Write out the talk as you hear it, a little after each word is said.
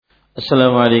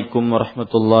Assalamualaikum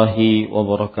warahmatullahi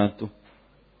wabarakatuh.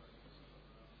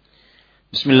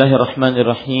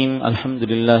 Bismillahirrahmanirrahim.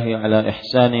 Alhamdulillahi ala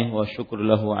ihsanih wa syukur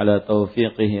lahu ala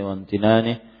taufiqihi wa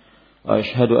amtinanih. Wa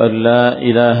ashhadu an la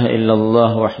ilaha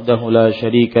illallah wahdahu la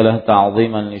syarika lah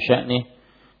ta'ziman li sya'nih.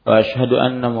 Wa ashhadu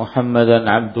anna Muhammadan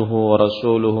abduhu wa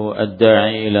rasuluhu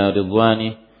ad-da'i ila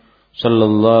ridwanih.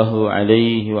 Sallallahu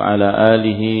alaihi wa ala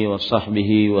alihi wa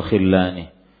sahbihi wa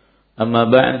khillanih. Amma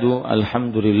ba'du,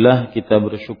 alhamdulillah kita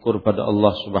bersyukur pada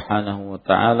Allah Subhanahu wa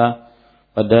taala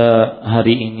pada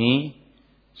hari ini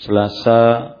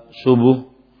Selasa subuh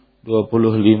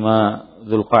 25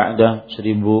 Dzulqa'dah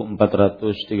 1439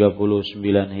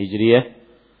 Hijriah,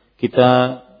 kita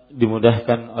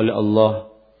dimudahkan oleh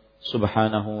Allah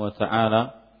Subhanahu wa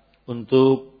taala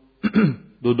untuk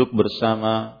duduk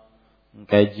bersama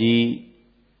mengkaji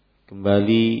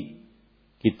kembali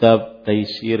kitab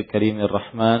Tafsir Karimir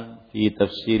Rahman fi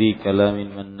Tafsiri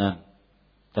Kalamin Mannan,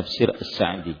 Tafsir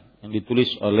As-Sa'di, yang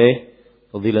ditulis oleh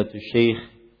Fadilatul Syekh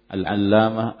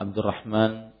Al-Allamah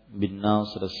Abdurrahman bin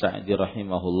Nasir As-Sa'di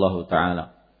rahimahullahu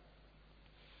ta'ala.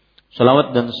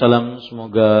 Salawat dan salam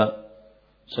semoga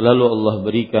selalu Allah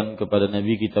berikan kepada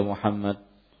Nabi kita Muhammad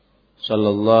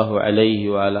sallallahu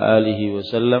alaihi wa ala alihi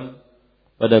wasallam,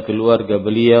 pada keluarga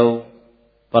beliau,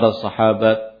 para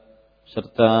sahabat,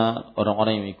 serta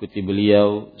orang-orang yang mengikuti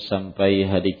beliau sampai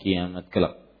hari kiamat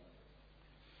kelak.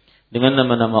 Dengan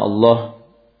nama-nama Allah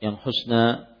yang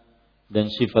husna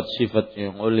dan sifat-sifat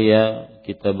yang mulia,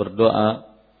 kita berdoa,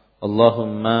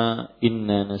 Allahumma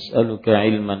inna nas'aluka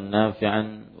ilman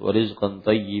nafi'an wa rizqan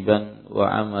tayyiban wa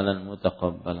amalan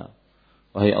mutaqabbala.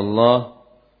 Wahai Allah,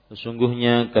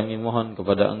 sesungguhnya kami mohon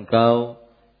kepada Engkau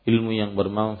ilmu yang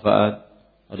bermanfaat,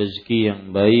 rezeki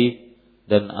yang baik,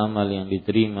 dan amal yang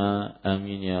diterima.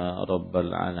 Amin ya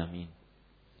rabbal alamin.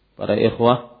 Para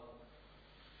ikhwah,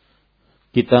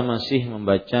 kita masih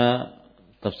membaca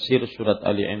tafsir surat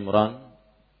Ali Imran,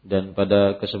 dan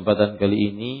pada kesempatan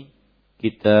kali ini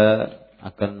kita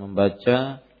akan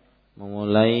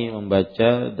memulai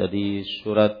membaca dari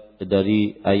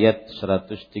ayat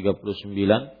 139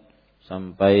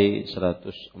 sampai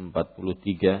 143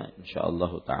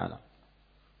 insyaallah taala.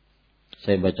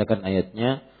 Saya bacakan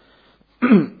ayatnya.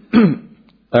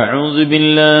 A'udzu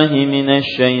billahi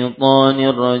minasy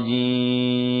syaithanir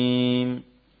rajim.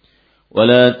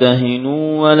 Wala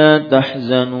tahinu wala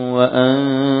tahzanu wa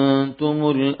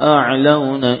antumul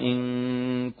a'launa in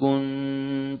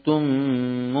kuntum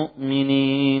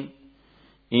mu'minin.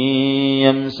 In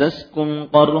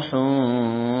yamsaskum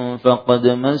qarhun faqad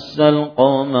massal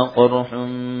qawma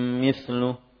qarhun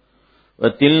mithluhu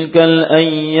wa tilkal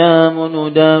ayyamu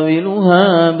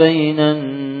nudawiluha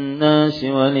bainan الناس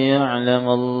وليعلم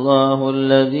الله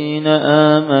الذين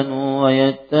آمنوا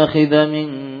ويتخذ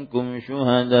منكم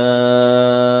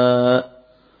شهداء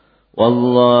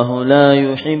والله لا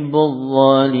يحب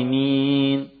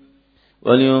الظالمين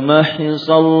وليمحص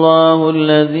الله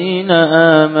الذين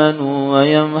آمنوا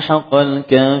ويمحق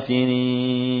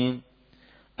الكافرين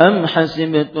أم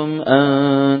حسبتم أن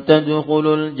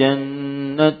تدخلوا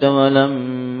الجنة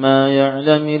ولما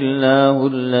يعلم الله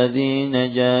الذين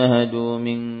جاهدوا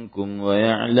منكم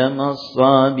ويعلم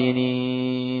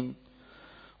الصابرين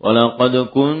ولقد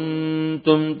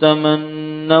كنتم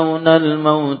تمنون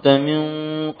الموت من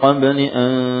قبل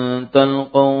أن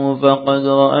تلقوه فقد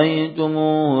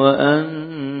رأيتموه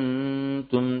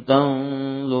وأنتم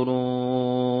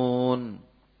تنظرون.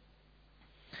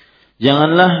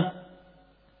 Janganlah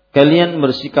kalian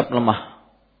bersikap lemah,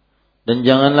 dan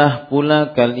janganlah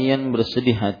pula kalian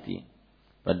bersedih hati,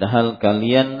 padahal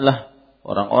kalianlah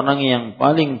orang-orang yang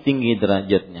paling tinggi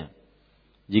derajatnya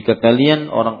jika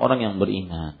kalian orang-orang yang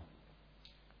beriman.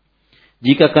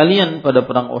 Jika kalian pada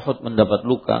perang Uhud mendapat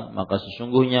luka, maka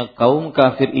sesungguhnya kaum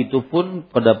kafir itu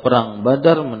pun pada perang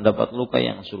Badar mendapat luka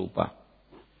yang serupa.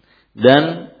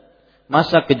 Dan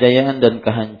masa kejayaan dan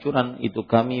kehancuran itu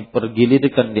kami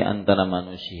pergilirkan di antara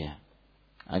manusia,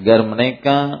 agar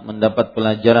mereka mendapat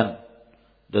pelajaran,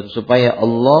 dan supaya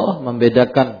Allah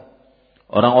membedakan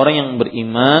orang-orang yang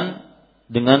beriman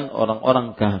dengan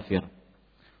orang-orang kafir,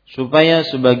 supaya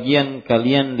sebagian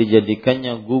kalian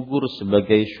dijadikannya gugur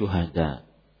sebagai syuhada.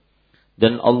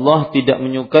 Dan Allah tidak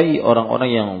menyukai orang-orang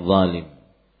yang zalim,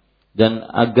 dan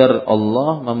agar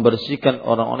Allah membersihkan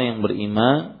orang-orang yang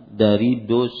beriman dari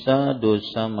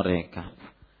dosa-dosa mereka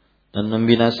dan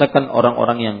membinasakan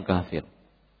orang-orang yang kafir.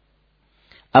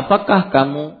 Apakah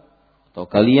kamu atau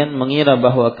kalian mengira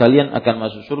bahwa kalian akan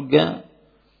masuk surga,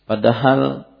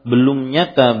 padahal belum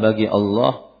nyata bagi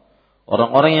Allah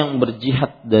orang-orang yang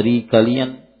berjihad dari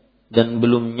kalian, dan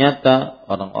belum nyata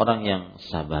orang-orang yang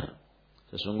sabar.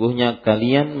 Sesungguhnya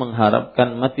kalian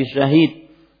mengharapkan mati syahid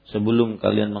sebelum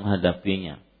kalian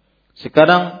menghadapinya.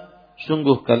 Sekarang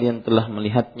sungguh kalian telah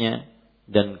melihatnya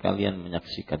dan kalian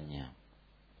menyaksikannya.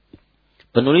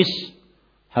 Penulis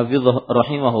Hafizah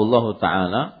rahimahullahu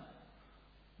ta'ala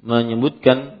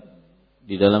menyebutkan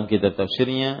di dalam kitab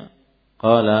tafsirnya,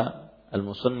 qala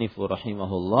al-musannifu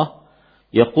rahimahullah,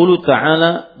 yaqulu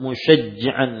ta'ala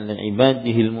musyajji'an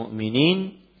li'ibadihi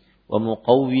al-mu'minin wa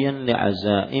muqawwiyan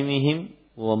li'azaimihim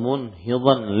wa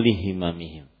munhidan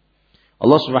lihimamihim.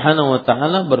 Allah Subhanahu wa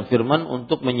taala berfirman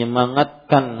untuk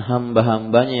menyemangatkan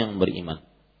hamba-hambanya yang beriman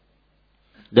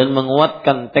dan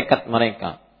menguatkan tekad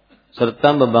mereka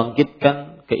serta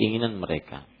membangkitkan keinginan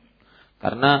mereka.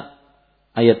 Karena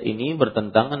ayat ini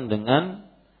bertentangan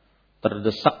dengan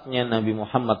terdesaknya Nabi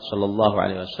Muhammad sallallahu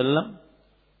alaihi wasallam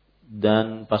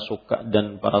dan pasukan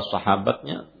dan para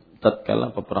sahabatnya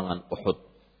tatkala peperangan Uhud.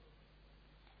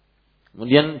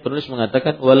 Kemudian penulis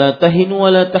mengatakan wala tahinu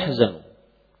wala tahzanu.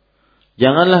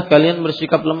 Janganlah kalian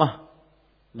bersikap lemah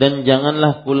dan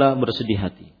janganlah pula bersedih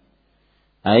hati.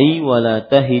 Ai wala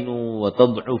tahinu wa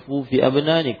tad'ufu fi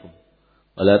abnanikum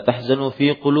wala tahzanu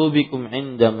fi qulubikum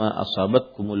 'indama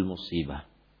asabatkumul musibah.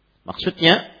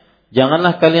 Maksudnya,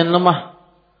 janganlah kalian lemah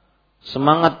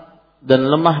semangat dan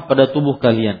lemah pada tubuh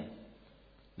kalian,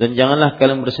 dan janganlah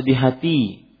kalian bersedih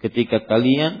hati ketika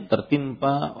kalian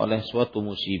tertimpa oleh suatu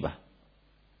musibah.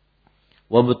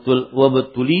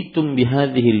 Wabtulitum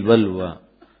bihadhil balwa,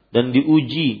 dan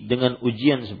diuji dengan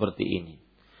ujian seperti ini.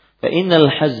 Fa innal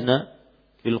hazna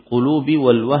fil qulubi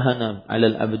wal wahana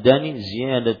 'alal abdani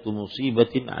ziyadatu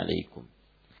musibatin 'alaikum.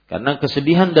 Karena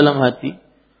kesedihan dalam hati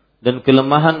dan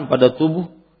kelemahan pada tubuh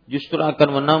justru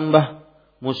akan menambah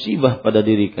musibah pada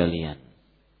diri kalian.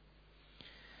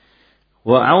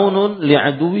 Wa 'aunun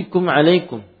li'aduwikum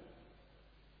 'alaikum,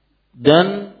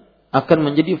 dan akan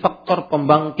menjadi faktor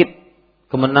pembangkit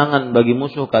kemenangan bagi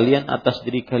musuh kalian atas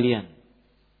diri kalian.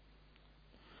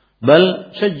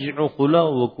 Bal syaj'u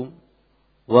khulawakum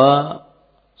wa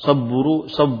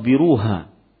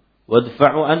sabbiruha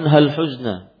wadfa'u anha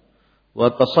al-huzna wa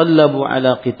tasallabu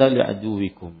ala qitali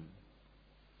aduwikum.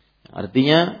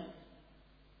 Artinya,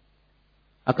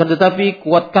 akan tetapi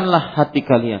kuatkanlah hati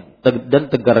kalian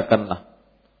dan tegarkanlah,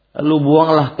 lalu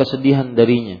buanglah kesedihan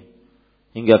darinya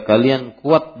hingga kalian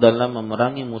kuat dalam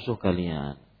memerangi musuh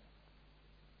kalian.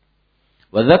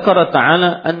 Wa dzakara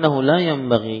ta'ala annahu la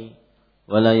yanbaghi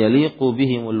wa la yaliqu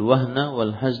bihimul wahna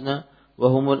wal hazna wa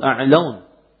humul a'laun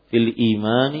fil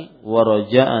imani wa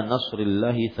raja'a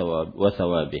nasrillahi wa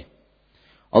thawabih.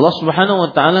 Allah Subhanahu wa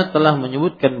taala telah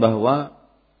menyebutkan bahwa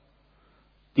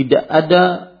tidak ada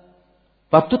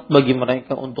patut bagi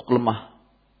mereka untuk lemah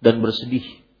dan bersedih,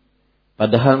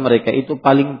 padahal mereka itu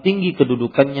paling tinggi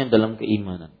kedudukannya dalam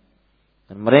keimanan,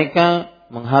 dan mereka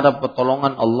mengharap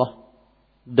pertolongan Allah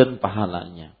dan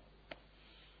pahalanya.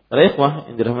 Para ikhwah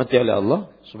yang dirahmati oleh Allah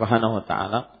Subhanahu wa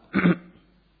taala,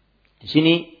 di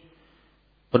sini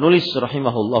penulis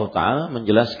rahimahullah taala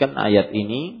menjelaskan ayat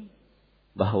ini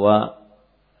bahwa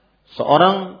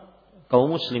seorang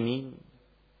kaum muslimin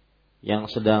yang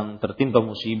sedang tertimpa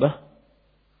musibah,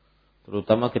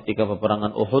 terutama ketika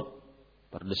peperangan Uhud,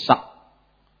 terdesak,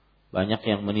 banyak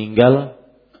yang meninggal,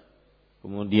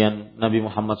 kemudian Nabi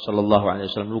Muhammad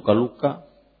SAW luka-luka,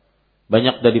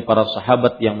 banyak dari para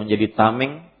sahabat yang menjadi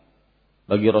tameng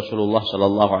bagi Rasulullah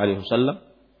SAW.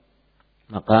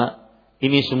 Maka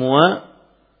ini semua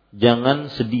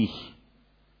jangan sedih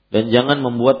dan jangan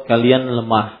membuat kalian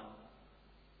lemah.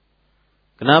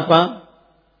 Kenapa?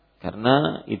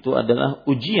 Karena itu adalah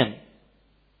ujian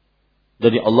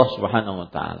dari Allah Subhanahu wa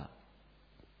taala.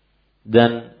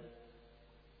 Dan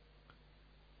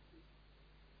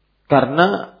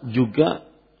karena juga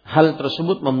hal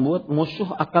tersebut membuat musuh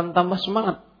akan tambah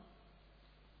semangat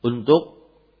untuk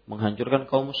menghancurkan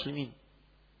kaum muslimin,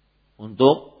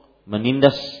 untuk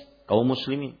menindas kaum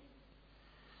muslimin.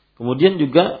 Kemudian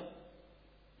juga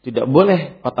tidak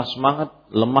boleh patah semangat,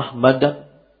 lemah badan.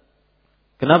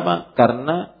 Kenapa?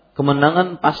 Karena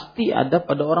kemenangan pasti ada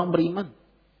pada orang beriman.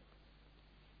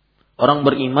 Orang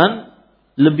beriman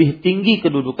lebih tinggi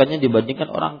kedudukannya dibandingkan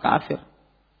orang kafir.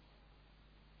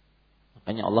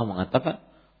 Makanya Allah mengatakan,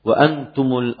 wa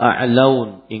antumul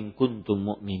a'laun in kuntum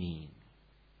mu'minin.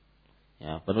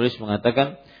 Ya, penulis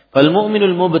mengatakan, fal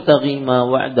mu'minul mubtaghi ma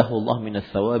wa'adahu Allah min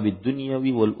ats-tsawabid dunyawi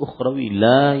wal ukhrawi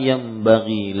la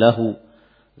yanbaghi lahu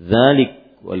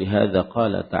dzalik wa lihadza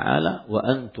qala ta'ala wa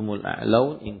antumul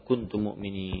a'laun in kuntum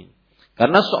mu'minin.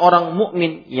 Karena seorang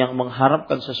mukmin yang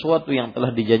mengharapkan sesuatu yang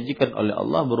telah dijanjikan oleh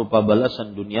Allah berupa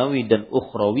balasan duniawi dan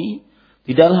ukhrawi,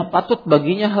 tidaklah patut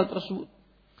baginya hal tersebut.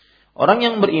 Orang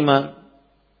yang beriman,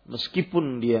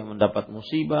 meskipun dia mendapat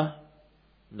musibah,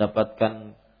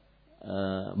 mendapatkan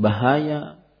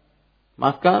bahaya,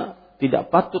 maka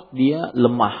tidak patut dia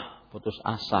lemah, putus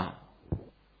asa.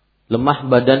 Lemah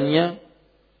badannya,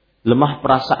 lemah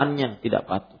perasaannya, tidak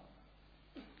patut.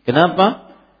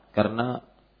 Kenapa? Karena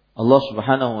Allah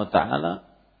Subhanahu wa taala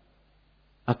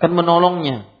akan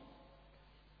menolongnya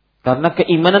karena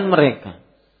keimanan mereka.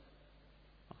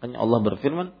 Makanya Allah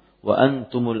berfirman, wa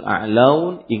antumul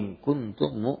a'laun in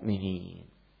kuntum mu'minin.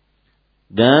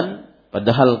 Dan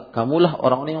padahal kamulah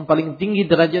orang-orang yang paling tinggi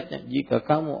derajatnya jika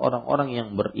kamu orang-orang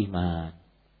yang beriman.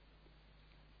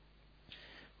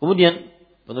 Kemudian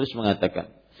penulis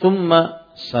mengatakan,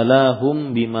 "Tsumma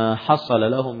salahum bima hasala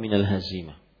lahum minal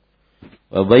hazimah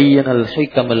wa bayyana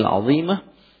al-hikam al-'azimah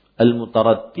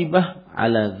al-mutarattibah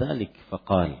 'ala dzalik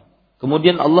faqala."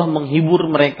 Kemudian Allah menghibur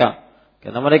mereka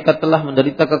karena mereka telah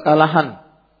menderita kekalahan,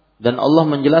 dan Allah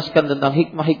menjelaskan tentang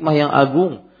hikmah-hikmah yang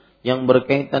agung yang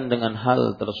berkaitan dengan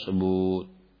hal tersebut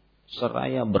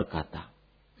seraya berkata.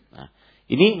 Nah,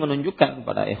 ini menunjukkan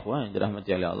kepada ikhwan yang dirahmati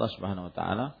oleh Allah Subhanahu wa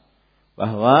taala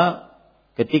bahwa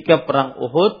ketika perang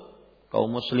Uhud kaum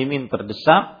muslimin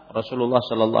terdesak, Rasulullah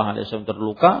sallallahu alaihi wasallam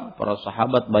terluka, para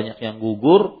sahabat banyak yang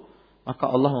gugur, maka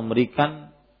Allah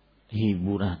memberikan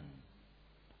hiburan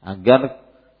agar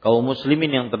kaum muslimin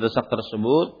yang terdesak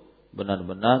tersebut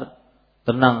benar-benar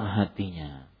tenang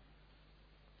hatinya.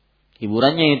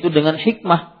 Hiburannya itu dengan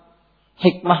hikmah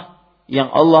yang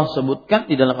Allah sebutkan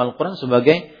di dalam Al-Quran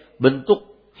sebagai bentuk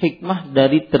hikmah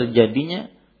dari terjadinya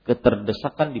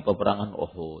keterdesakan di peperangan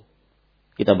Uhud.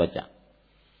 Kita baca.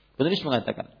 Penulis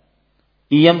mengatakan,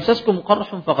 "Iyamsaskum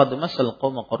qarhun faqad massal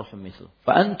qauma qarhun mithlu,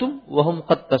 fa antum wa hum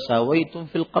qad tasawaitum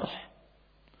fil qarh.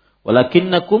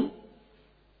 Walakinnakum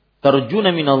tarjuna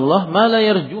minallah ma la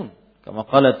yarjun. Kama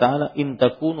qala ta'ala, in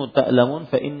takunu ta'lamun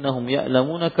fa innahum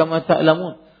ya'lamuna kama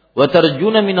ta'lamun. Wa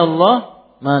tarjuna minallah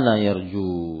ma la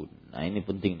yarjun." Nah, ini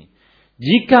penting nih.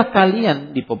 Jika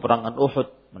kalian di peperangan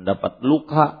Uhud mendapat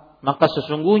luka, maka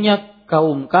sesungguhnya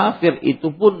kaum kafir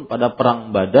itu pun pada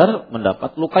perang Badar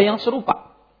mendapat luka yang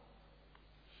serupa.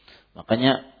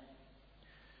 Makanya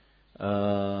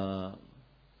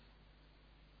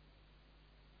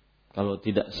kalau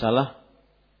tidak salah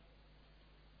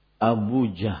Abu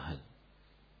Jahal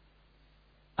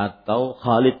atau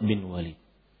Khalid bin Walid,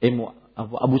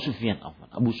 Abu Sufyan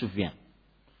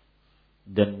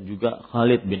dan juga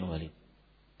Khalid bin Walid,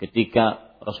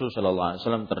 ketika Rasulullah sallallahu alaihi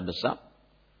wasallam terdesak,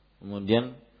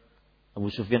 kemudian Abu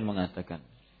Sufyan mengatakan,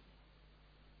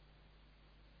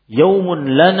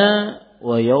 "Yaumun lana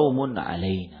wa yaumun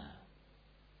alaina."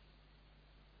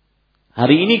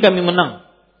 Hari ini kami menang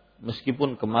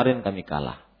meskipun kemarin kami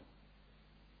kalah.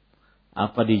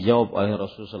 Apa dijawab oleh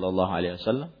Rasulullah sallallahu alaihi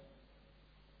wasallam?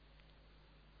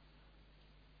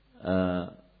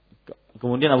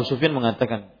 Kemudian Abu Sufyan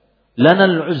mengatakan,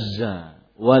 "Lanal Uzza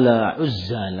wala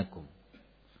Uzza lakum."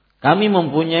 Kami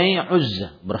mempunyai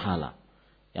Uzza, berhala,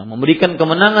 yang memberikan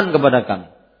kemenangan kepada kami,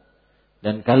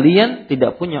 dan kalian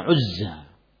tidak punya Uzza,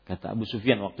 kata Abu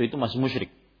Sufyan waktu itu masih musyrik.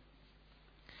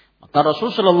 Maka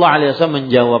Rasulullah sallallahu alaihi wasallam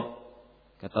menjawab,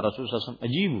 kata Rasulullah SAW,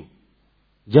 "Ajibu."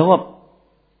 Jawab,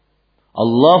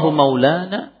 "Allahu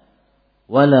maulana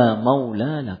wala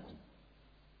maula lakum."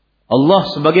 Allah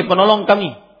sebagai penolong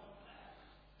kami,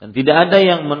 dan tidak ada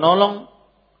yang menolong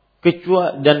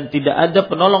kecuali, dan tidak ada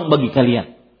penolong bagi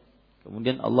kalian.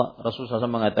 Kemudian Rasulullah SAW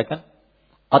mengatakan,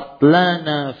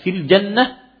 "Qatlana fil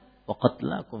jannah wa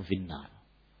qatlakum fin nar."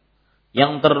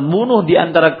 Yang terbunuh di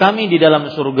antara kami di dalam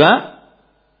surga,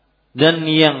 dan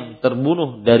yang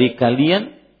terbunuh dari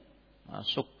kalian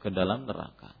masuk ke dalam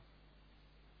neraka.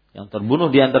 Yang terbunuh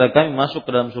di antara kami masuk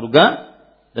ke dalam surga,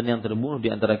 dan yang terbunuh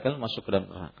di antara kalian masuk ke dalam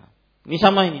neraka. Ini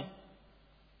sama ini.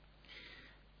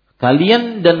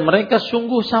 Kalian dan mereka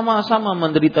sungguh sama-sama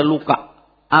menderita luka,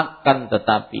 akan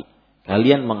tetapi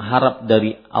kalian mengharap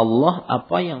dari Allah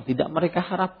apa yang tidak mereka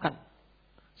harapkan.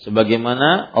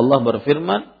 Sebagaimana Allah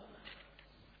berfirman,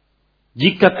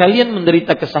 "Jika kalian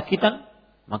menderita kesakitan,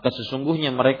 maka sesungguhnya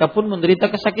mereka pun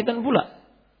menderita kesakitan pula,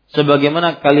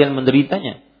 sebagaimana kalian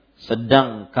menderitanya.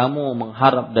 Sedang kamu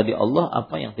mengharap dari Allah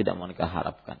apa yang tidak mereka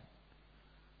harapkan."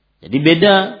 Jadi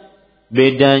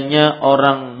bedanya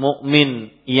orang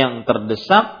mukmin yang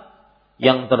terdesak,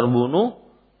 yang terbunuh,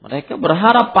 mereka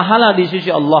berharap pahala di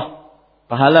sisi Allah,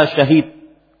 pahala syahid.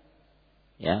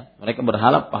 Ya, mereka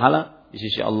berharap pahala di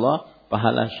sisi Allah,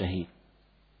 pahala syahid.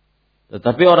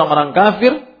 Tetapi orang-orang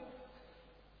kafir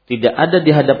tidak ada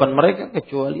di hadapan mereka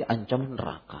kecuali ancaman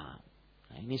neraka.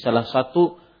 Nah, ini salah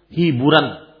satu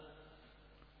hiburan,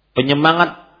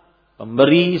 penyemangat,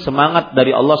 pemberi semangat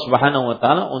dari Allah Subhanahu wa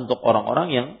taala untuk orang-orang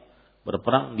yang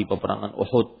berperang di peperangan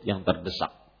Uhud yang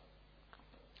terdesak.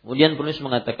 Kemudian penulis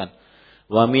mengatakan,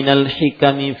 Wa minal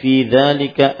hikami fi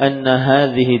dzalika anna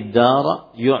hadhihi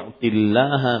ad-dar yu'ti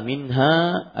Allah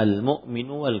minha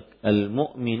al-mu'mina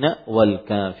wal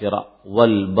kafira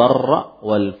wal barra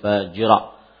wal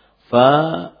fajira fa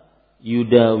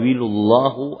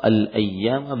yudawilullahu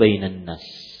al-ayyama bainan nas.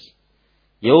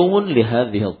 Yawmun li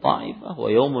hadhihi al-ta'ifah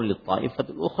wa yawmun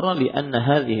lit-ta'ifati al-ukhra li'anna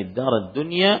hadhihi ad-dar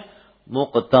ad-dunya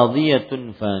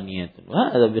muqtadiyatun faniyatun.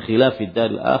 Wa hadha bi khilafi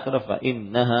ad-dar al-akhirah fa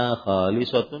innaha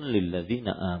khalisatun lil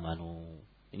ladzina amanu.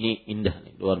 Ini indah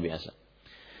nih, luar biasa.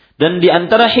 Dan di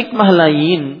antara hikmah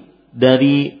lain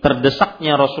dari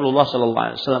terdesaknya Rasulullah sallallahu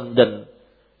alaihi wasallam, dan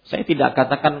saya tidak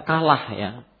katakan kalah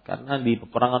ya, karena di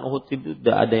peperangan Uhud itu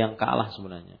tidak ada yang kalah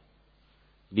sebenarnya.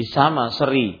 Di sama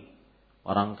seri.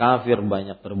 Orang kafir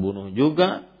banyak terbunuh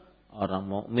juga, orang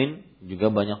mukmin juga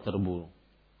banyak terbunuh.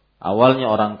 Awalnya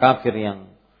orang kafir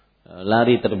yang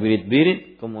lari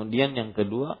terbirit-birit, kemudian yang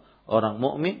kedua orang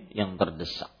mukmin yang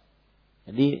terdesak.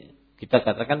 Jadi kita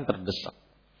katakan terdesak.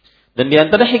 Dan di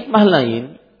antara hikmah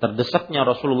lain terdesaknya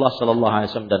Rasulullah sallallahu alaihi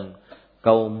wasallam dan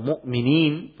kaum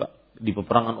mukminin di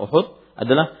peperangan Uhud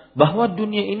adalah bahwa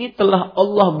dunia ini telah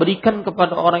Allah berikan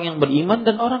kepada orang yang beriman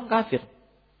dan orang kafir.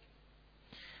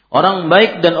 Orang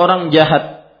baik dan orang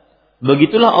jahat.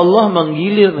 Begitulah Allah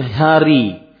menggilir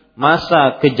hari,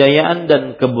 masa kejayaan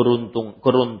dan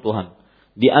keruntuhan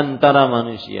di antara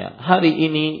manusia. Hari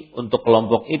ini untuk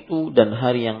kelompok itu dan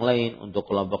hari yang lain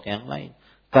untuk kelompok yang lain.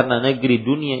 Karena negeri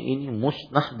dunia ini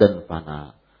musnah dan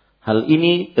fana. Hal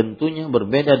ini tentunya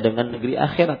berbeda dengan negeri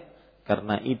akhirat.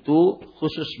 Karena itu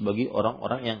khusus bagi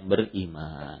orang-orang yang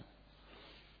beriman.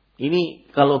 Ini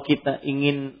kalau kita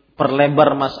ingin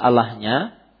perlebar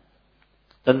masalahnya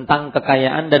tentang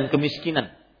kekayaan dan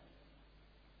kemiskinan,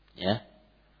 ya,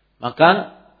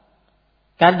 maka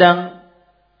kadang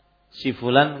si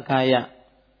fulan kaya,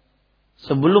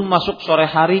 sebelum masuk sore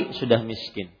hari sudah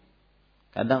miskin.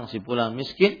 Kadang si fulan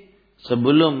miskin,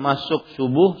 sebelum masuk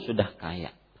subuh sudah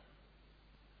kaya.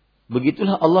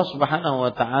 Begitulah Allah Subhanahu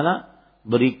wa taala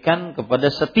berikan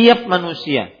kepada setiap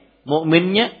manusia,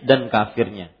 mukminnya dan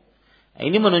kafirnya. Nah,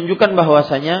 ini menunjukkan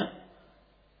bahwasanya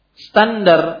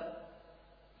standar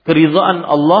keridhaan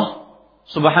Allah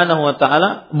Subhanahu wa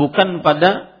taala bukan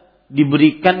pada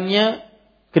diberikannya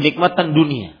kenikmatan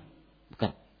dunia.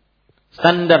 Bukan.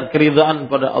 Standar keridhaan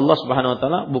pada Allah Subhanahu wa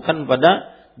taala bukan pada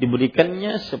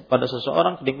diberikannya pada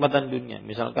seseorang kenikmatan dunia.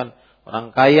 Misalkan orang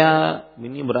kaya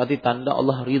ini berarti tanda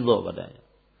Allah ridha padanya.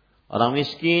 Orang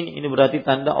miskin ini berarti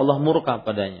tanda Allah murka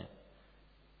padanya.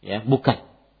 Ya, bukan.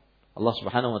 Allah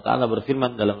Subhanahu wa taala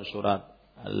berfirman dalam surat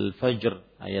Al-Fajr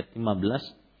ayat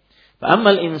 15, فَأَمَّا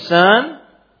الْإِنسَانِ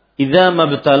إِذَا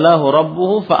مَبْتَلَاهُ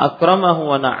رَبُّهُ فَأَكْرَمَهُ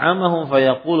وَنَعَّمَهُ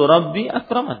فَيَقُولُ رَبِّي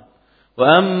أَكْرَمَنِ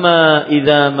وَأَمَّا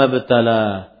إِذَا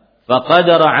مَبْتَلَاهُ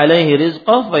فَقَدَرَ عَلَيْهِ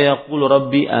رِزْقَهُ فَيَقُولُ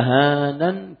رَبِّي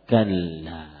أَهَانَنِ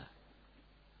كَلَّا.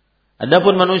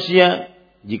 Adapun manusia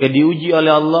jika diuji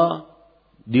oleh Allah,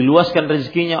 diluaskan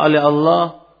rezekinya oleh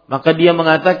Allah, maka dia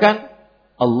mengatakan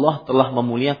Allah telah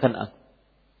memuliakan aku.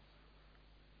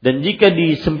 Dan jika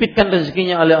disempitkan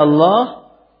rezekinya oleh Allah,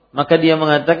 maka dia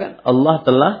mengatakan Allah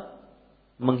telah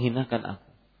menghinakan aku.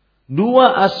 Dua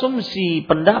asumsi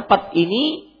pendapat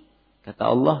ini,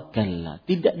 kata Allah, kalla,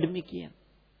 tidak demikian.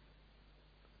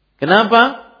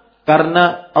 Kenapa?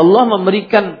 Karena Allah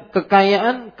memberikan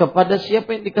kekayaan kepada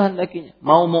siapa yang dikehendakinya,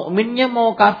 mau mukminnya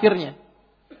mau kafirnya.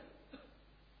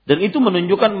 Dan itu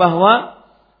menunjukkan bahwa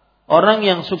orang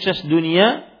yang sukses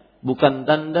dunia bukan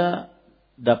tanda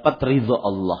dapat ridha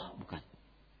Allah.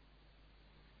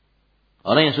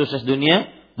 Orang yang sukses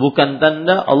dunia bukan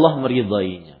tanda Allah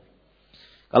meridainya.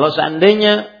 Kalau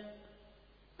seandainya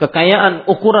kekayaan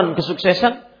ukuran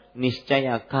kesuksesan,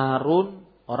 niscaya Karun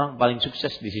orang paling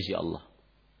sukses di sisi Allah.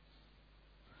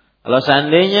 Kalau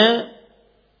seandainya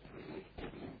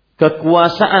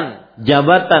kekuasaan,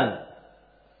 jabatan,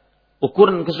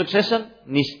 ukuran kesuksesan,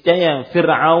 niscaya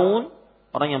Fir'aun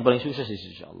orang yang paling sukses di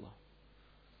sisi Allah.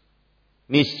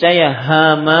 Niscaya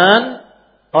Haman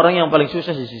orang yang paling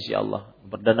sukses di sisi Allah.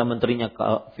 Perdana menterinya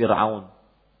Fir'aun.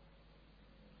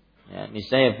 Ya,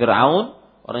 niscaya Fir'aun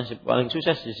orang yang paling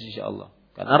sukses di sisi Allah.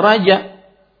 Karena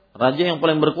raja yang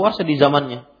paling berkuasa di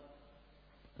zamannya.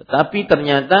 Tetapi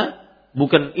ternyata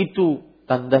bukan itu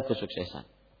tanda kesuksesan.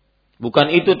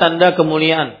 Bukan itu tanda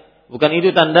kemuliaan. Bukan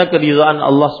itu tanda keridhaan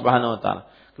Allah Subhanahu wa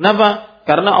taala. Kenapa?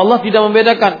 Karena Allah tidak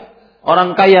membedakan.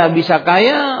 Orang kaya bisa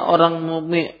kaya, orang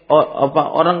mukmin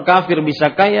orang kafir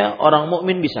bisa kaya, orang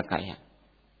mukmin bisa kaya.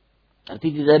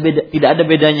 Arti tidak ada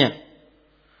bedanya.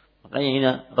 Makanya ini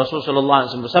Rasulullah sallallahu alaihi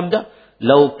wasallam bersabda,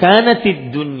 "Lau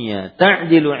kanatid dunya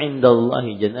ta'dilu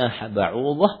 'indallahi janaha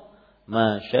ba'udah,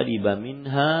 ma syariba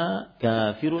minha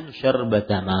kafirun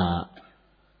syarbata ma."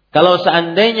 Kalau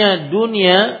seandainya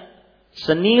dunia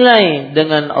senilai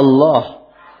dengan Allah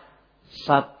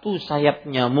satu sayap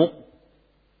nyamuk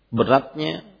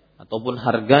beratnya ataupun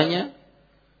harganya,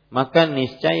 maka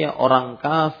niscaya orang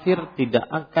kafir tidak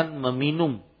akan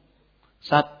meminum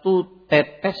satu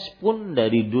tetes pun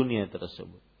dari dunia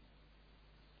tersebut.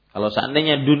 Kalau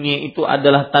seandainya dunia itu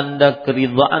adalah tanda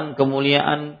keridhaan,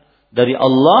 kemuliaan dari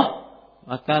Allah,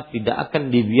 maka tidak akan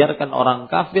dibiarkan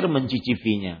orang kafir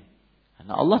mencicipinya.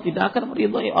 Karena Allah tidak akan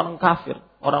meridhai orang kafir,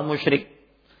 orang musyrik.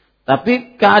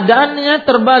 Tapi keadaannya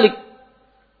terbalik.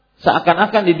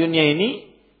 Seakan-akan di dunia ini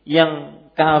yang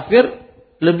kafir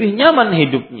lebih nyaman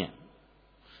hidupnya.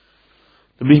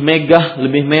 Lebih megah,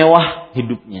 lebih mewah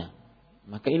hidupnya.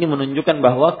 Maka ini menunjukkan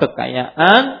bahwa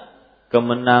kekayaan,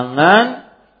 kemenangan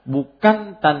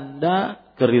bukan tanda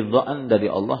keridhaan dari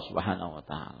Allah Subhanahu wa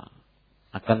taala.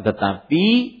 Akan tetapi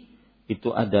itu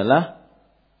adalah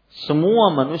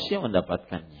semua manusia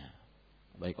mendapatkannya,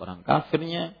 baik orang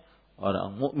kafirnya,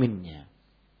 orang mukminnya.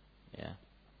 Ya.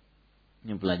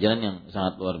 Ini pelajaran yang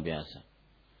sangat luar biasa.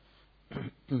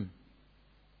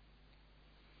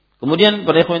 Kemudian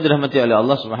para ikhwan yang dirahmati oleh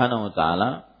Allah Subhanahu wa taala,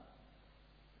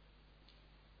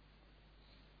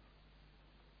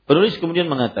 penulis kemudian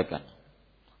mengatakan,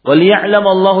 وَلِيَعْلَمَ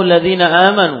اللَّهُ الَّذِينَ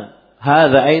آمَنُوا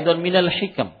هَذَا أَيْضًا مِنَ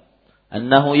الْحِكَمِ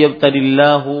أنه يبتلي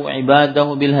الله عباده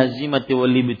بالهزيمة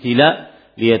والابتلاء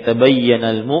ليتبين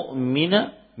المؤمن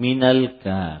من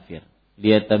الكافر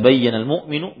ليتبين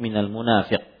المؤمن من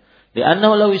المنافق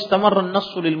لأنه لو استمر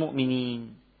النص للمؤمنين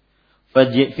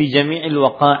في جميع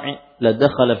الوقائع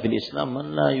لدخل في الإسلام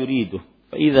من لا يريده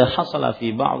فإذا حصل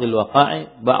في بعض الوقائع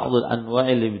بعض الأنواع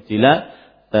الابتلاء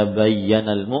تبين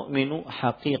المؤمن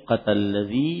حقيقة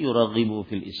الذي يرغب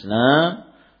في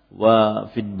الإسلام wa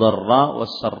fid dharra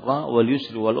was sarra wal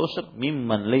yusri wal usr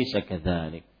mimman laysa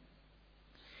kadzalik.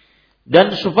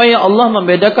 Dan supaya Allah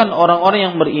membedakan orang-orang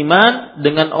yang beriman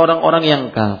dengan orang-orang yang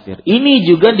kafir. Ini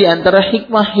juga di antara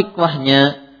hikmah-hikmahnya,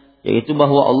 yaitu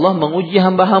bahwa Allah menguji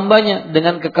hamba-hambanya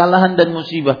dengan kekalahan dan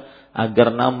musibah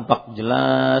agar nampak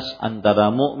jelas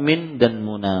antara mukmin dan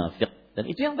munafik. Dan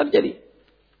itu yang terjadi.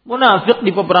 Munafik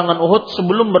di peperangan Uhud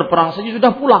sebelum berperang saja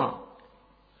sudah pulang.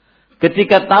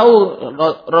 Ketika tahu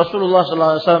Rasulullah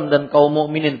SAW dan kaum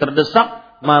mukminin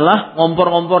terdesak, malah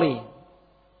ngompor-ngompori.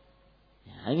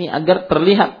 Ya, ini agar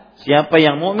terlihat siapa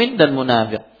yang mukmin dan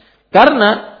munafik.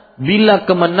 Karena bila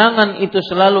kemenangan itu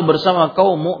selalu bersama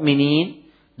kaum mukminin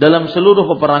dalam seluruh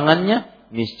peperangannya,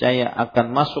 niscaya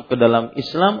akan masuk ke dalam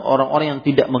Islam orang-orang yang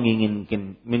tidak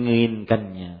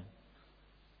menginginkannya.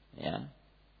 Ya.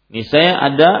 Niscaya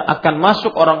akan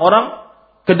masuk orang-orang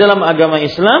ke dalam agama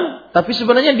Islam, tapi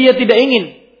sebenarnya dia tidak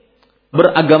ingin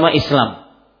beragama Islam.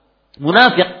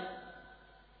 Munafik.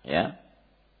 Ya.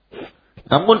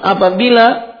 Namun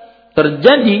apabila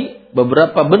terjadi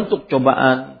beberapa bentuk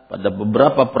cobaan pada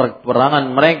beberapa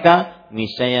peperangan mereka,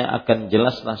 niscaya akan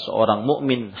jelaslah seorang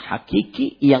mukmin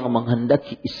hakiki yang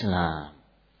menghendaki Islam.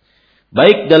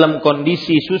 Baik dalam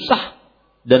kondisi susah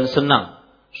dan senang,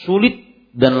 sulit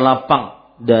dan lapang,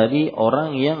 dari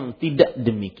orang yang tidak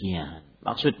demikian.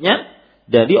 Maksudnya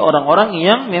dari orang-orang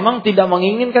yang memang tidak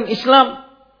menginginkan Islam,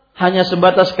 hanya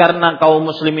sebatas karena kaum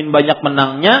muslimin banyak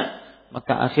menangnya,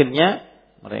 maka akhirnya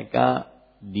mereka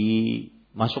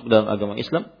masuk dalam agama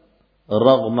Islam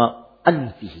raghma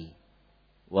anfihi,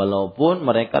 walaupun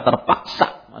mereka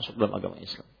terpaksa masuk dalam agama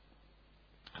Islam.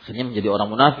 Akhirnya menjadi orang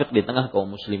munafik di tengah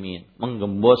kaum muslimin,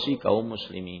 menggembosi kaum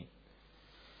muslimin.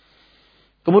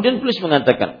 Kemudian tulis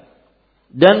mengatakan,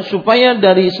 dan supaya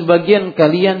dari sebagian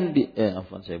kalian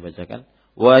saya bacakan,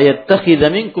 wa yattakhidha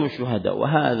minkum syuhada wa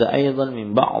hadha aidan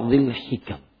min ba'dil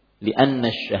hikam li'anna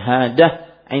asy-syahadah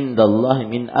 'inda Allah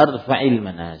min arfa'il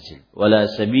manazil wa la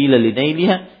sabila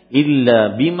linailiha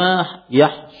illa bima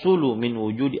yahsulu min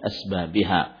wujudi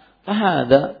asbabiha fa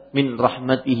hadha min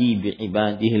rahmatihi bi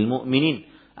 'ibadihi al-mu'minin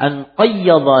an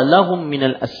qayyada lahum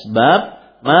min al-asbab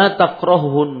ma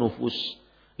taqrahuhu an-nufus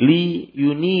li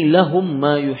yunilahum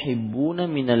ma yuhibbuna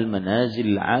minal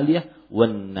manazil aliyah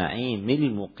wan na'imil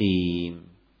muqim.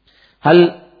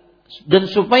 Dan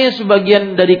supaya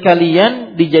sebagian dari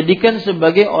kalian dijadikan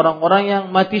sebagai orang-orang yang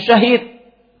mati syahid.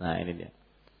 Nah, ini dia.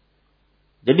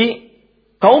 Jadi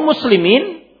kaum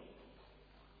muslimin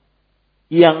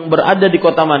yang berada di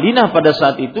kota Madinah pada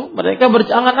saat itu, mereka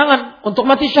berangan-angan untuk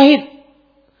mati syahid.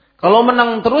 Kalau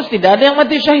menang terus tidak ada yang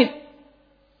mati syahid.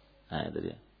 Nah, itu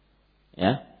dia.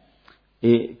 Ya.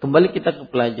 Kembali kita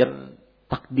ke pelajaran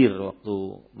takdir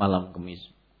waktu malam Kamis,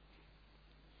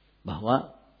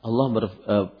 bahwa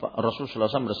Rasulullah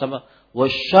SAW bersama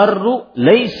wasyarru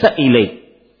laisa ilaik,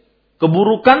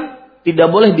 keburukan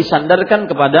tidak boleh disandarkan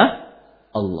kepada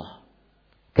Allah.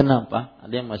 Kenapa?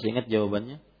 Ada yang masih ingat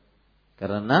jawabannya?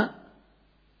 Karena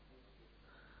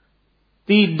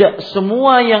tidak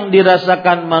semua yang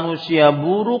dirasakan manusia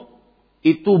buruk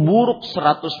itu buruk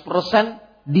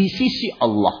 100% di sisi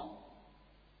Allah.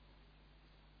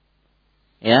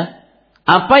 Ya.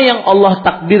 Apa yang Allah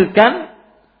takdirkan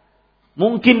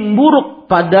mungkin buruk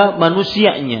pada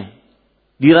manusianya.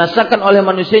 Dirasakan oleh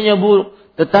manusianya buruk,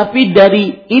 tetapi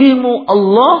dari ilmu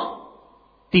Allah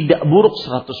tidak buruk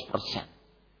 100%.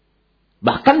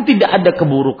 Bahkan tidak ada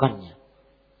keburukannya.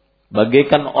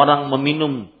 Bagaikan orang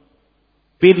meminum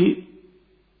pil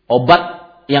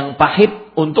obat yang pahit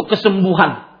untuk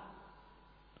kesembuhan.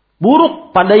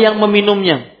 Buruk pada yang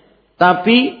meminumnya,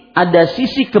 tapi ada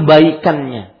sisi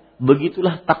kebaikannya.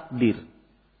 Begitulah takdir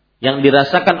yang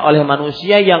dirasakan oleh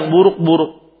manusia yang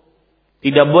buruk-buruk.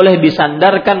 Tidak boleh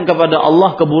disandarkan kepada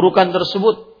Allah keburukan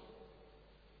tersebut.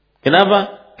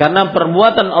 Kenapa? Karena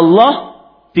perbuatan Allah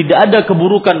tidak ada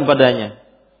keburukan padanya.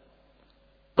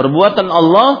 Perbuatan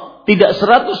Allah tidak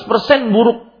 100%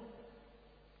 buruk.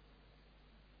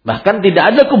 Bahkan tidak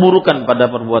ada keburukan pada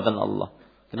perbuatan Allah.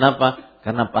 Kenapa?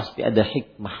 Karena pasti ada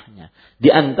hikmahnya. Di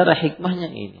antara hikmahnya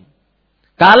ini,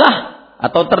 kalah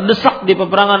atau terdesak di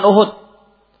peperangan Uhud,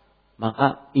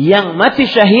 maka yang mati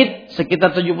syahid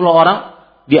sekitar 70 orang,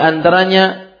 di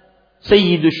antaranya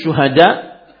Sayyidus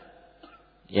Syuhada,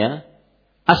 ya,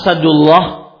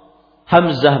 Asadullah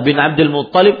Hamzah bin Abdul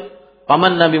Muttalib,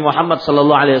 paman Nabi Muhammad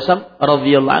sallallahu alaihi wasallam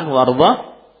radhiyallahu anhu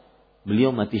warḍah,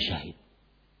 beliau mati syahid.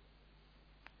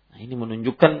 Nah, ini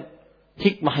menunjukkan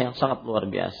hikmah yang sangat luar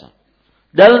biasa.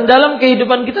 Dalam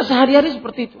kehidupan kita sehari-hari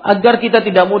seperti itu, agar kita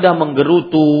tidak mudah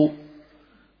menggerutu,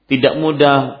 tidak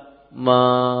mudah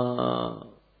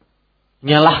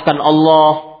menyalahkan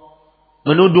Allah,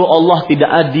 menuduh Allah tidak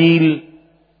adil,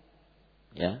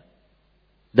 ya,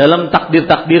 dalam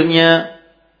takdir-takdirnya.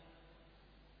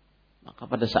 Maka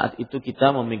pada saat itu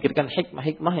kita memikirkan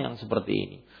hikmah-hikmah yang seperti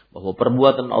ini, bahwa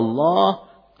perbuatan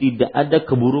Allah tidak ada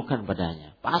keburukan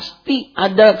padanya, pasti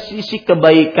ada sisi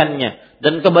kebaikannya,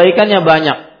 dan kebaikannya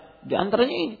banyak. Di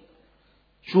antaranya ini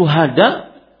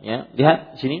syuhada, ya,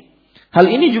 lihat sini. Hal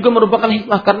ini juga merupakan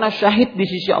hikmah karena syahid di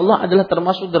sisi Allah adalah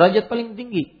termasuk derajat paling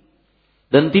tinggi.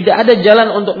 Dan tidak ada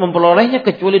jalan untuk memperolehnya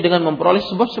kecuali dengan memperoleh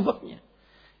sebab-sebabnya.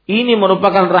 Ini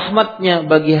merupakan rahmatnya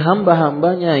bagi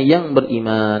hamba-hambanya yang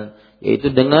beriman,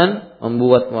 yaitu dengan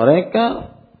membuat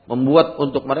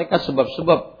untuk mereka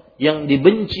sebab-sebab yang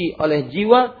dibenci oleh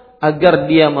jiwa,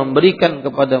 agar dia memberikan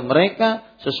kepada mereka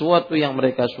sesuatu yang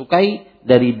mereka sukai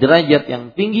dari derajat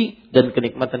yang tinggi dan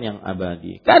kenikmatan yang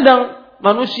abadi. Kadang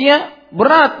manusia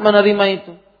berat menerima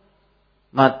itu.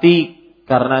 Mati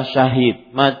karena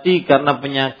syahid, mati karena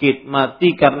penyakit,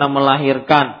 mati karena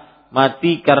melahirkan,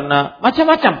 mati karena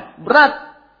macam-macam,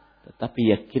 berat. Tetapi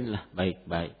yakinlah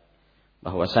baik-baik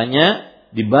bahwasanya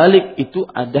di balik itu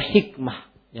ada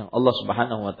hikmah yang Allah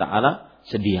Subhanahu wa taala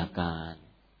sediakan.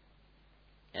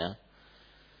 Ya.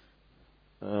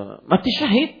 Mati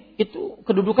syahid itu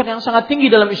kedudukan yang sangat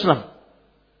tinggi dalam Islam.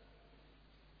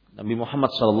 Nabi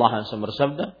Muhammad SAW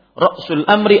bersabda, "Ra'sul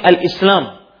amri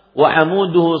al-Islam wa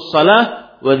amuduhu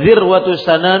salah wa dzirwatu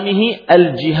sanamihi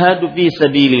al-jihadu fi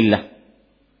sabilillah."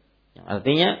 Yang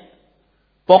artinya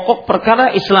pokok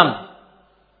perkara Islam,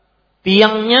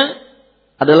 tiangnya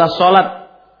adalah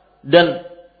salat,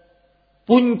 dan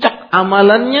puncak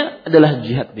amalannya adalah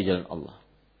jihad di jalan Allah.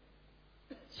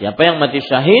 Siapa yang mati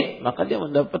syahid, maka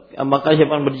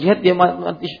siapa yang berjihad dia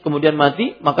mati, kemudian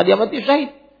mati, maka dia mati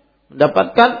syahid,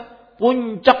 mendapatkan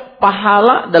puncak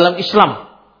pahala dalam Islam.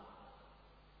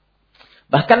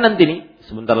 Bahkan nanti nih,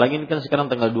 sebentar lagi ini kan sekarang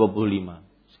tanggal 25.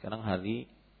 Sekarang hari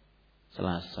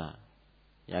Selasa.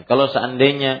 Ya, kalau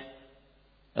seandainya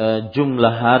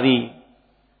jumlah hari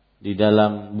di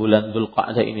dalam bulan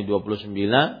Dzulqa'dah ini 29,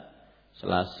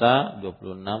 Selasa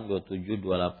 26, 27,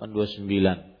 28,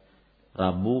 29.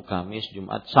 Rabu, Kamis,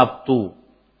 Jumat, Sabtu.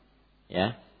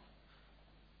 Ya.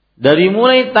 Dari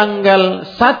mulai tanggal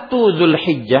 1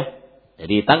 Zulhijjah,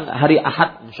 jadi hari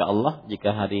Ahad insyaallah,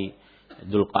 jika hari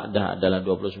Dzulqa'dah adalah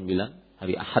 29,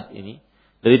 hari Ahad ini,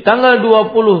 dari tanggal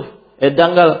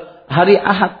hari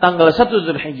Ahad tanggal 1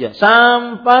 Zulhijjah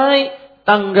sampai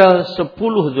tanggal 10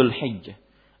 Zulhijjah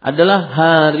adalah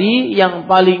hari yang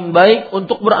paling baik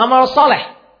untuk beramal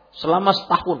saleh selama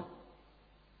setahun.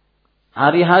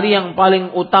 Hari-hari yang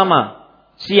paling utama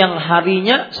siang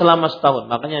harinya selama setahun.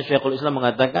 Makanya Syekhul Islam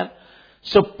mengatakan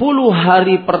 10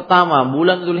 hari pertama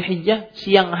bulan Dzulhijjah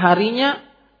siang harinya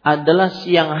adalah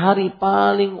siang hari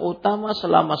paling utama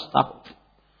selama setahun,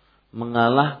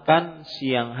 mengalahkan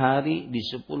siang hari di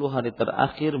 10 hari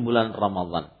terakhir bulan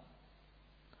Ramadan.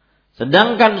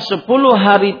 Sedangkan 10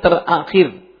 hari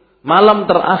terakhir malam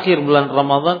terakhir bulan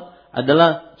Ramadan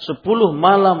adalah 10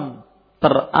 malam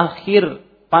terakhir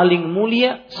paling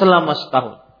mulia selama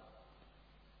setahun.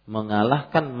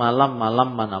 Mengalahkan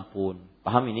malam-malam manapun.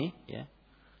 Paham ini? Ya.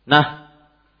 Nah,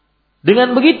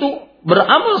 dengan begitu,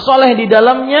 beramal soleh di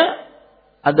dalamnya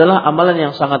adalah amalan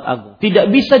yang sangat agung. Tidak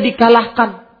bisa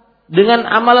dikalahkan dengan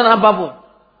amalan apapun.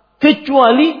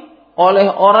 Kecuali oleh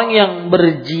orang yang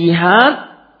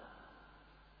berjihad,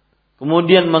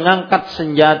 kemudian mengangkat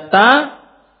senjata,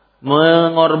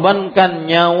 mengorbankan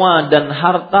nyawa dan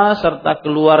harta serta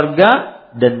keluarga,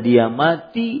 dan dia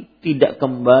mati tidak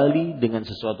kembali dengan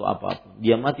sesuatu apapun.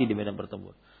 Dia mati di medan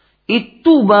pertempuran.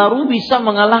 Itu baru bisa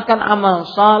mengalahkan amal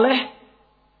saleh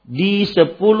di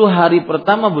 10 hari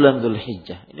pertama bulan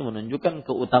Dzulhijjah. Ini menunjukkan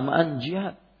keutamaan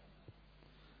jihad.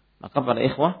 Maka para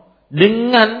ikhwah,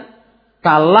 dengan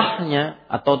kalahnya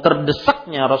atau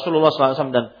terdesaknya Rasulullah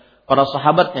SAW dan para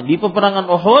sahabatnya di peperangan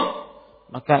Uhud,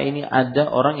 maka ini ada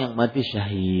orang yang mati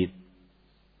syahid.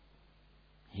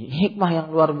 Hikmah yang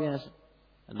luar biasa.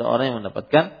 Ada orang yang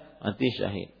mendapatkan mati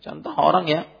syahid. Contoh orang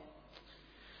ya,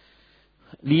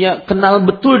 dia kenal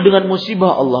betul dengan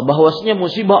musibah Allah, bahwasanya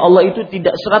musibah Allah itu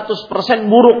tidak 100%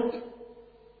 buruk.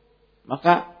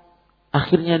 Maka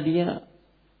akhirnya dia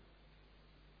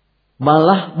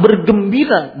malah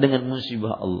bergembira dengan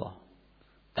musibah Allah.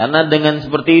 Karena dengan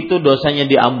seperti itu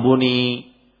dosanya diampuni.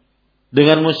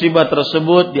 Dengan musibah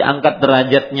tersebut diangkat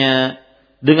derajatnya.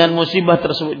 Dengan musibah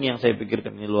tersebut, ini yang saya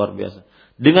pikirkan, ini luar biasa.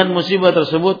 Dengan musibah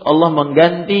tersebut Allah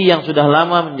mengganti yang sudah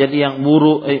lama menjadi yang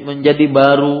buruk, menjadi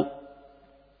baru.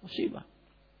 Musibah.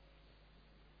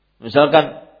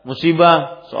 Misalkan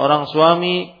musibah seorang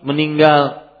suami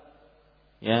meninggal,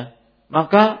 ya,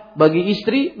 maka bagi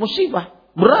istri musibah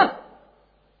berat.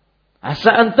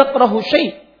 Asa an takrahu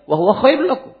syai' wa huwa khairul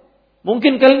lakum.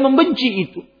 Mungkin kalian membenci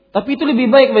itu, tapi itu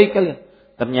lebih baik bagi kalian.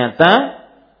 Ternyata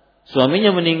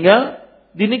suaminya meninggal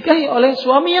dinikahi oleh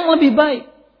suami yang lebih baik.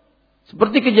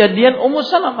 Seperti kejadian Ummu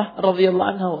Salamah radhiyallahu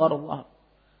anha wa radhiallahu.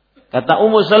 Kata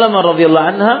Ummu Salamah radhiyallahu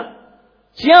anha,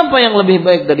 siapa yang lebih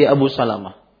baik dari Abu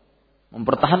Salamah?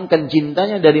 Mempertahankan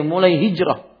cintanya dari mulai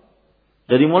hijrah.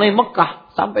 Dari mulai Mekah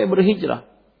sampai berhijrah.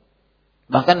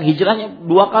 Bahkan hijrahnya 2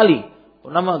 kali.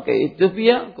 Pertama ke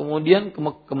Ethiopia, kemudian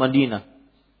ke Madinah.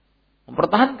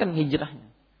 Mempertahankan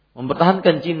hijrahnya.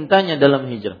 Mempertahankan cintanya dalam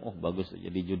hijrah. Oh, bagus tuh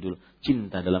jadi judul,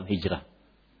 Cinta dalam Hijrah.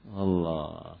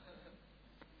 Allah.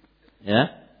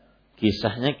 Ya.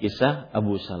 Kisahnya kisah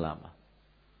Abu Salamah.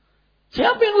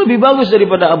 Siapa yang lebih bagus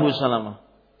daripada Abu Salamah?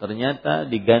 Ternyata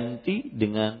diganti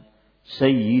dengan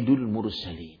Sayyidul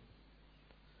Mursalin.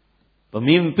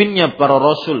 Pemimpinnya para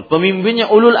rasul, pemimpinnya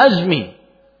ulul azmi.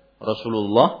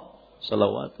 Rasulullah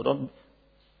sallallahu alaihi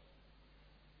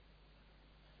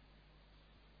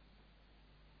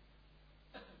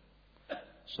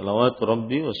salawatu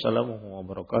rabbi wa salamuhu wa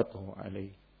barakatuhu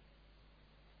alaihi.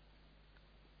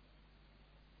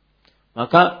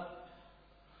 Maka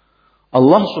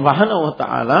Allah Subhanahu wa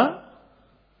taala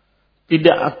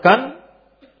tidak akan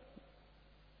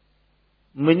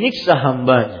menyiksa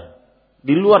hambanya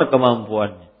di luar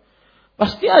kemampuannya.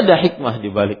 Pasti ada hikmah di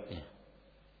baliknya.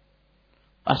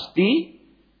 Pasti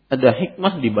ada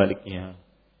hikmah di baliknya.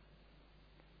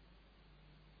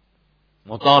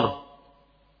 Motor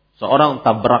seorang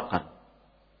tabrakan,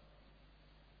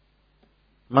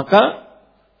 maka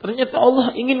ternyata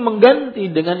Allah ingin mengganti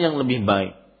dengan yang lebih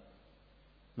baik.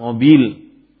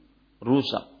 Mobil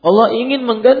rusak, Allah ingin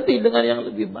mengganti dengan yang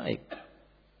lebih baik.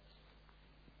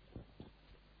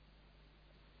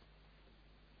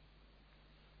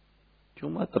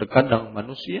 Cuma terkadang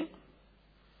manusia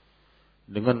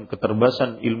dengan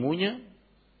keterbatasan ilmunya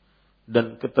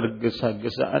dan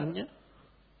ketergesa-gesaannya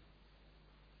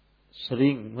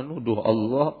sering menuduh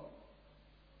Allah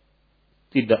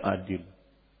tidak adil.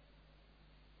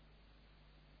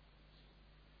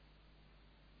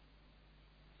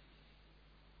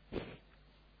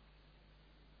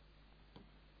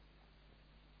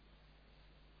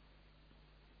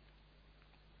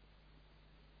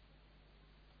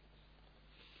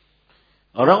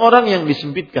 Orang-orang yang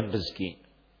disempitkan rezeki,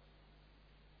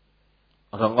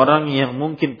 orang-orang yang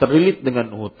mungkin terlilit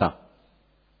dengan hutang,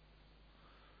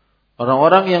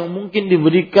 orang-orang yang mungkin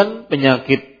diberikan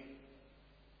penyakit,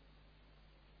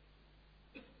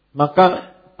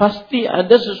 maka pasti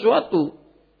ada sesuatu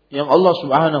yang Allah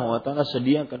Subhanahu wa taala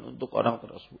sediakan untuk orang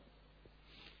tersebut.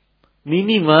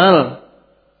 Minimal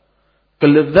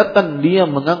kelezatan dia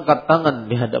mengangkat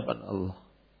tangan di hadapan Allah,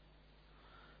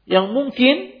 yang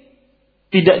mungkin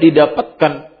tidak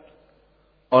didapatkan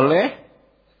oleh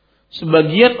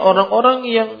sebagian orang-orang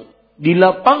yang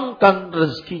dilapangkan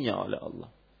rezekinya oleh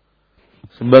Allah.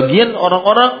 Sebagian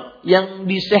orang-orang yang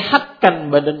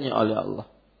disehatkan badannya oleh Allah.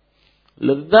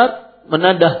 Lezat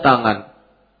menadah tangan.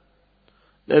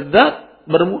 Lezat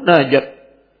bermunajat.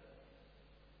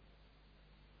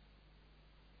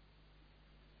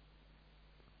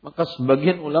 Maka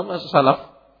sebagian ulama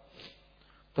salaf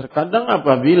terkadang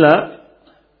apabila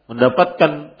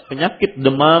mendapatkan penyakit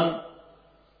demam,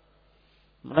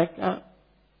 mereka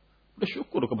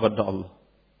bersyukur kepada Allah.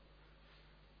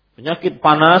 Penyakit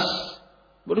panas,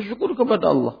 bersyukur kepada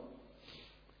Allah.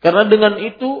 Karena dengan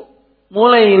itu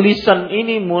mulai lisan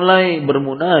ini mulai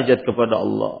bermunajat kepada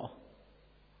Allah.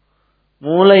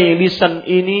 Mulai lisan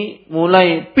ini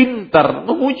mulai pintar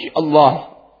memuji Allah.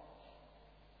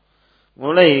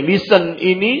 Mulai lisan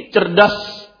ini cerdas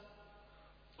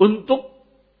untuk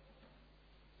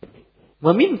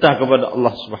meminta kepada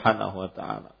Allah Subhanahu wa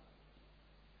taala.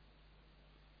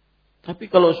 Tapi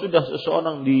kalau sudah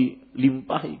seseorang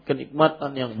dilimpahi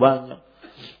kenikmatan yang banyak,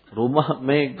 rumah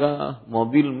megah,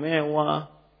 mobil mewah,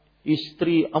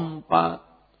 istri 4,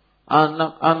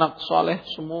 anak-anak soleh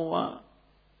semua,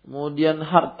 kemudian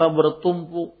harta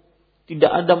bertumpuk,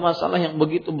 tidak ada masalah yang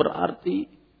begitu berarti,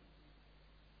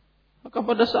 maka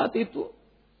pada saat itu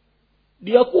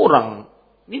dia kurang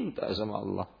minta sama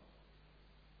Allah.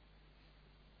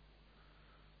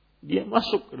 Dia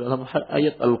masuk ke dalam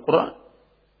ayat Al-Quran,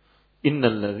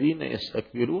 innal ladzina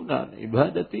yastakbiruna an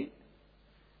ibadati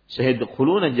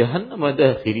sayadkhuluna jahannama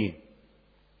dakhirin.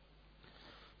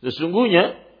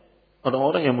 Sesungguhnya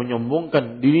orang-orang yang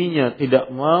menyombongkan dirinya tidak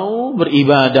mau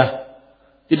beribadah,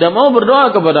 tidak mau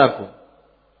berdoa kepadaku,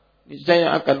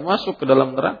 niscaya akan masuk ke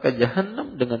dalam neraka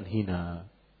jahanam dengan hina.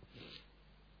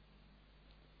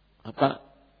 Maka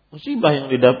musibah yang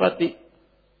didapati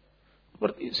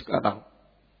seperti sekarang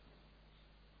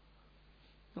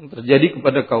yang terjadi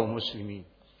kepada kaum muslimin.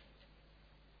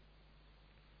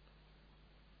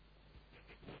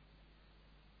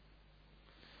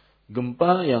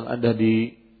 Gempa yang ada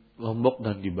di Lombok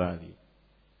dan di Bali.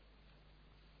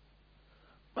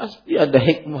 Pasti ada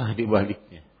hikmah di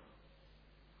baliknya.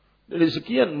 Dari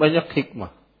sekian banyak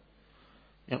hikmah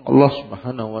yang Allah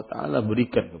Subhanahu wa taala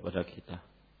berikan kepada kita.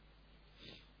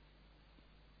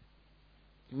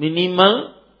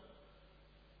 Minimal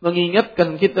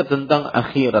mengingatkan kita tentang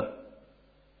akhirat.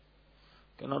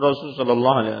 Karena Rasulullah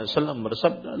sallallahu alaihi wasallam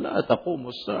bersabda, la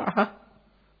taqumus saah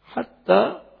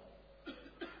hatta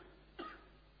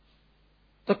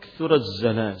takthura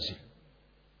az-zalazil.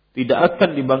 Tidak akan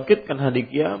dibangkitkan hari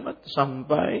kiamat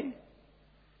sampai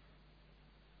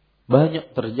banyak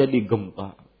terjadi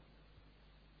gempa.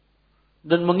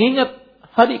 Dan mengingat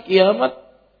hari kiamat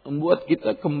membuat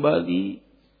kita kembali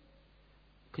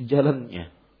ke jalannya.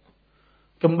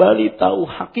 Kembali tahu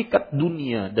hakikat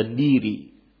dunia dan diri.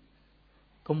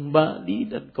 Kembali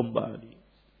dan kembali.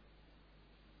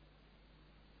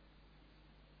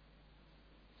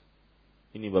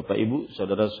 Ini Bapak Ibu,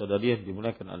 saudara-saudari yang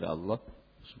dimuliakan oleh Allah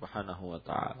Subhanahu wa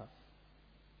taala.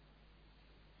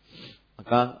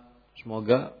 Maka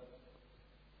semoga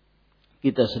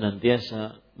kita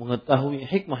senantiasa mengetahui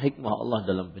hikmah-hikmah Allah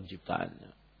dalam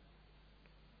penciptaannya.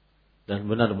 Dan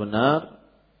benar-benar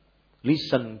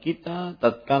lisan kita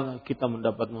tatkala kita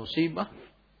mendapat musibah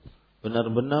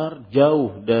benar-benar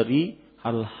jauh dari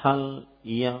hal-hal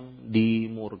yang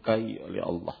dimurkai oleh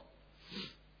Allah.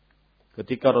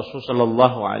 Ketika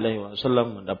Rasulullah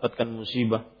SAW mendapatkan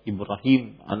musibah,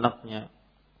 Ibrahim anaknya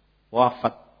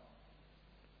wafat,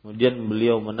 kemudian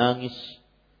beliau menangis.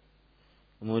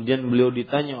 Kemudian beliau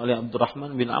ditanya oleh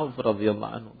Abdurrahman bin Auf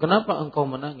radhiyallahu anhu, kenapa engkau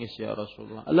menangis ya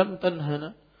Rasulullah? Alam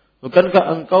tanhana?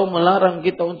 Bukankah engkau melarang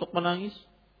kita untuk menangis?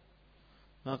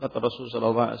 Maka kata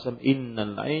Rasulullah SAW,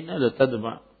 innal aina la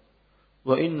tadma'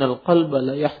 wa innal qalba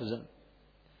la yahzan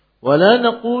wa la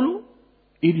naqulu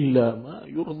illa ma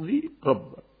yurdi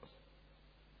rabbak.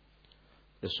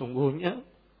 Sesungguhnya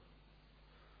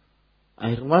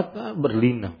air mata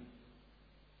berlinang,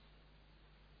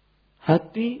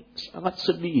 hati sangat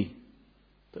sedih,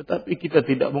 tetapi kita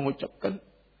tidak mengucapkan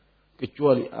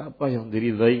kecuali apa yang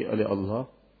diridhai oleh Allah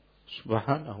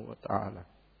Subhanahu wa ta'ala.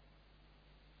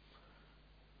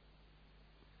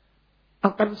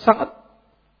 Akan sangat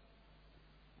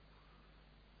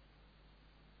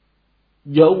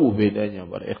jauh bedanya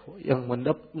para ikhwah yang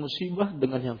mendapat musibah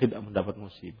dengan yang tidak mendapat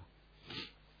musibah.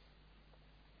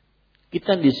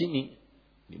 Kita di sini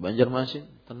di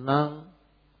Banjarmasin tenang,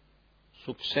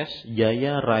 sukses,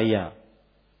 jaya, raya.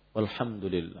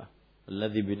 Walhamdulillah.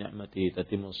 Alladzi bi ni'matihi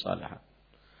tatimmus shalihat.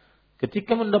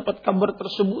 Ketika mendapat kabar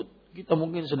tersebut, kita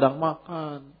mungkin sedang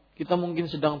makan, kita mungkin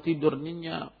sedang tidur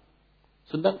nyenyak.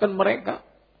 Sedangkan mereka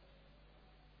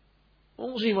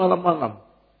mengungsi malam-malam.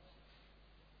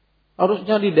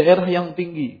 Harusnya di daerah yang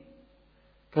tinggi.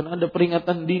 Karena ada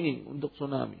peringatan dini untuk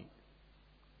tsunami.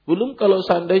 Belum kalau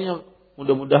seandainya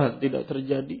mudah-mudahan tidak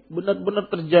terjadi, benar-benar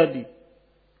terjadi.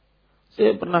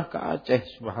 Saya pernah ke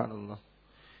Aceh, subhanallah.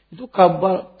 Itu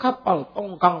kapal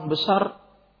tongkang besar.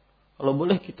 Kalau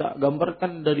boleh kita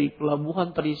gambarkan dari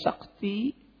pelabuhan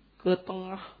Trisakti ke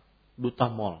tengah Duta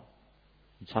Mall.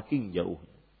 Saking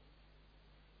jauhnya.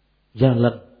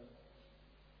 Jalan.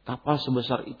 Kapal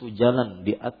sebesar itu jalan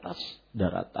di atas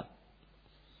daratan.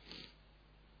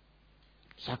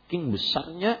 Saking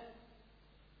besarnya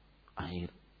air.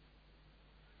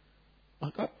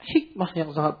 Maka hikmah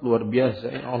yang sangat luar biasa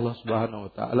yang Allah Subhanahu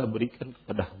wa taala berikan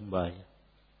kepada hamba-Nya.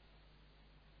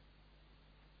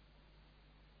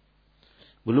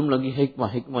 Belum lagi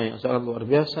hikmah-hikmah yang sangat luar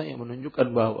biasa yang menunjukkan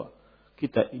bahwa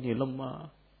kita ini lemah.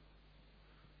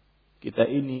 Kita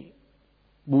ini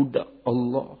budak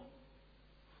Allah.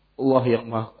 Allah yang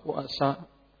Maha Kuasa.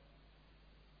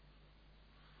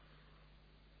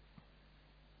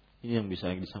 Ini yang bisa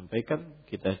disampaikan.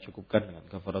 Kita cukupkan dengan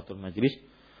kafaratul majlis.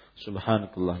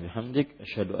 Subhanakallah bihamdik.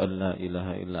 Asyhadu an la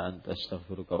ilaha illa anta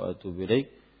astaghfiruka wa atubu ilaik.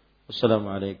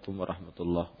 Wassalamualaikum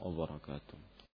warahmatullahi wabarakatuh.